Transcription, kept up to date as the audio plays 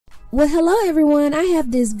Well, hello everyone. I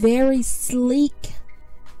have this very sleek,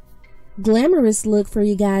 glamorous look for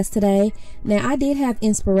you guys today. Now, I did have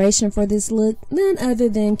inspiration for this look, none other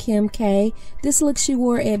than Kim K. This look she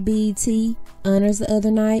wore at BET Honors the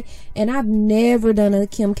other night, and I've never done a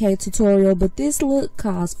Kim K tutorial, but this look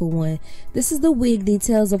calls for one. This is the wig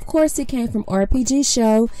details. Of course, it came from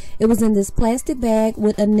Rpgshow. It was in this plastic bag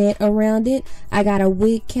with a net around it. I got a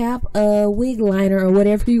wig cap, a wig liner, or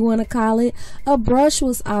whatever you want to call it. A brush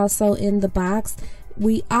was also in the box.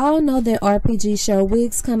 We all know that Rpgshow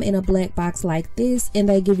wigs come in a black box like this, and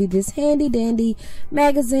they give you this handy dandy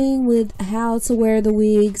magazine with how to wear the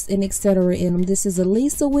wigs and etc. in them. This is a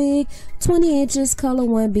Lisa wig, 20 inches, color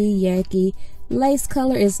 1B yaki. Lace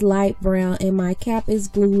color is light brown, and my cap is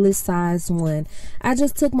glueless size 1. I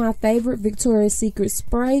just took my favorite Victoria's Secret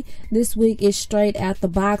spray. This wig is straight out the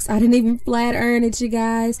box. I didn't even flat iron it, you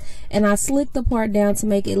guys. And I slicked the part down to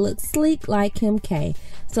make it look sleek like Kim K.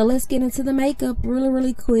 So let's get into the makeup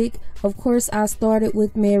really quick. Of course, I started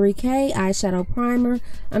with Mary Kay eyeshadow primer.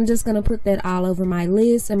 I'm just going to put that all over my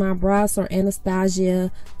lids, and my brows are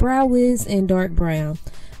Anastasia Brow Wiz in dark brown.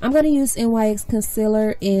 I'm going to use NYX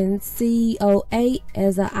concealer in CO8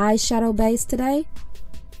 as an eyeshadow base today.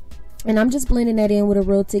 And I'm just blending that in with a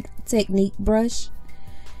Real Technique brush.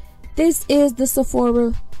 This is the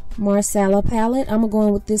Sephora Marsala palette. I'm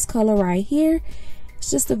going with this color right here. It's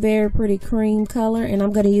just a very pretty cream color, and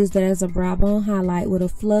I'm going to use that as a brow bone highlight with a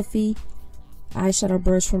fluffy eyeshadow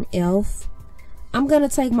brush from e.l.f. I'm going to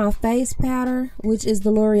take my face powder, which is the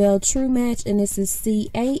L'Oreal True Match, and this is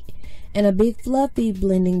C8. And a big fluffy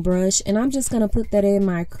blending brush, and I'm just going to put that in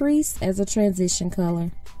my crease as a transition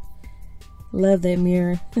color. Love that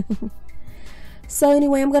mirror. So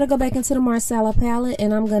anyway, I'm going to go back into the Marsala palette,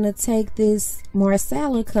 and I'm going to take this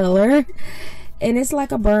Marsala color, and it's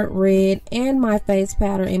like a burnt red, and my face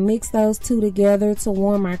powder, and mix those two together to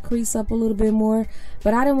warm my crease up a little bit more.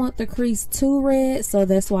 But I didn't want the crease too red, so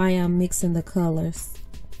that's why I'm mixing the colors.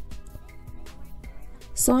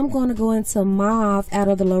 So I'm going to go into Mauve out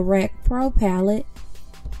of the Lorac Pro palette,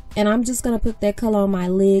 and I'm just going to put that color on my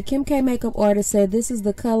lid. Kim K makeup artist said this is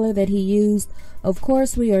the color that he used. Of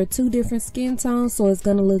course, we are two different skin tones, so it's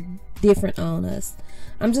going to look different on us.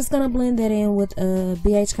 I'm just going to blend that in with a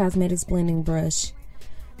BH Cosmetics blending brush.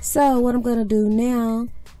 So what I'm going to do now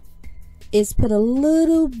is put a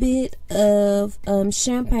little bit of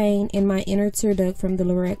champagne in my inner tear duct from the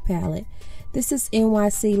Lorac palette. This is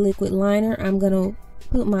NYC liquid liner. I'm going to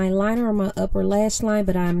put my liner on my upper lash line,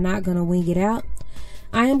 but I'm not going to wing it out.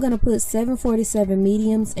 I am going to put 747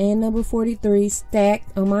 mediums and number 43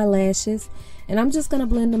 stacked on my lashes, and I'm just going to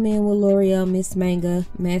blend them in with L'Oreal Miss Manga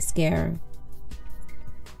mascara.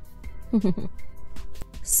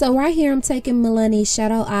 So right here I'm taking Milani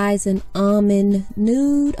Shadow Eyes in Almond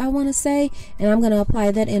Nude, I want to say, and I'm going to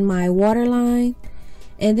apply that in my waterline.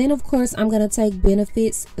 And then of course I'm going to take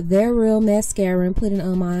Benefit's They're Real mascara and put it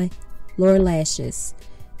on my lower lashes.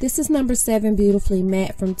 This is number 7 Beautifully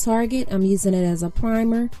Matte from Target. I'm using it as a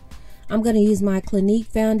primer. I'm going to use my Clinique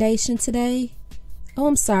foundation today. Oh,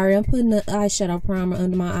 I'm sorry, I'm putting the eyeshadow primer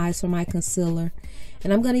under my eyes for my concealer.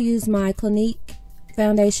 And I'm going to use my Clinique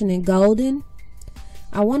foundation in Golden.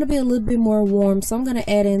 I want to be a little bit more warm, so I'm going to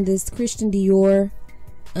add in this Christian Dior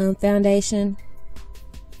foundation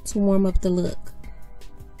to warm up the look.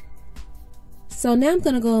 So now I'm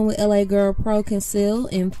going to go in with LA Girl Pro Conceal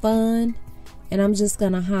in Fun, and I'm just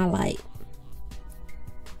going to highlight.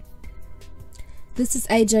 This is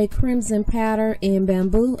AJ Crimson Powder in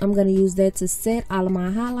Bamboo. I'm going to use that to set all of my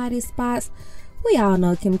highlighted spots. We all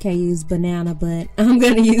know Kim K used banana, but I'm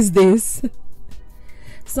going to use this.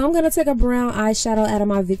 So I'm going to take a brown eyeshadow out of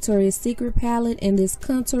my Victoria's Secret palette in this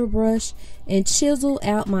contour brush and chisel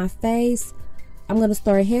out my face. I'm going to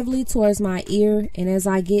start heavily towards my ear, and as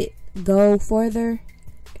I go further,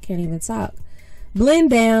 I can't even talk,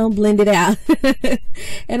 blend down, blend it out.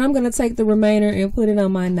 And I'm going to take the remainder and put it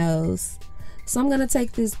on my nose. So I'm going to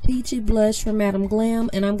take this peachy blush from Madam Glam,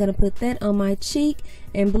 and I'm going to put that on my cheek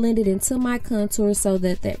and blend it into my contour so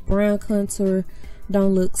that that brown contour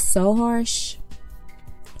don't look so harsh.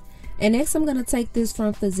 And next I'm going to take this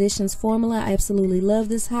from Physicians Formula. I absolutely love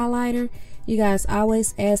this highlighter. You guys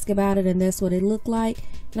always ask about it, and that's what it looked like.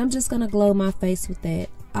 And I'm just going to glow my face with that.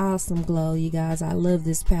 Awesome glow, you guys. I love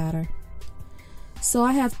this powder. So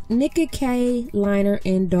I have Nicka K liner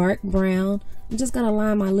in dark brown. I'm just going to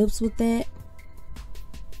line my lips with that.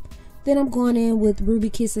 Then I'm going in with Ruby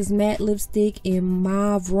Kisses matte lipstick in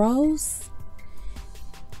Mauve Rose.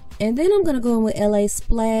 And then I'm going to go in with LA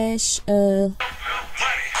Splash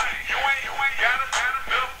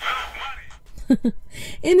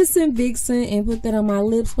innocent Vixen and put that on my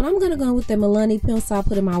lips, but I'm gonna go with the Milani pencil I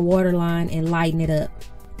put in my waterline and lighten it up.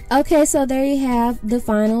 Okay, so there you have the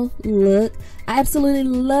final look. I absolutely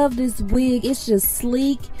love this wig. It's just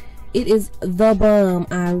sleek. It is the bomb.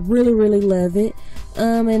 I really love it.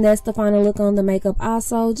 And that's the final look on the makeup.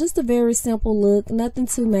 Also, just a very simple look, nothing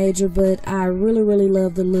too major, but I really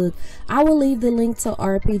love the look. I will leave the link to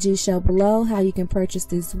RPG Show below, how you can purchase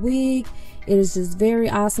this wig. It is just very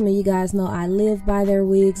awesome, and you guys know I live by their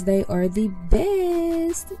wigs. They are the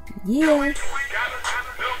best. Yeah.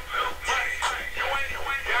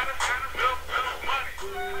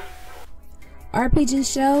 RPG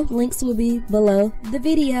Show, links will be below the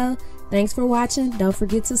video. Thanks for watching. Don't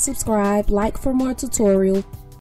forget to subscribe, like for more tutorials.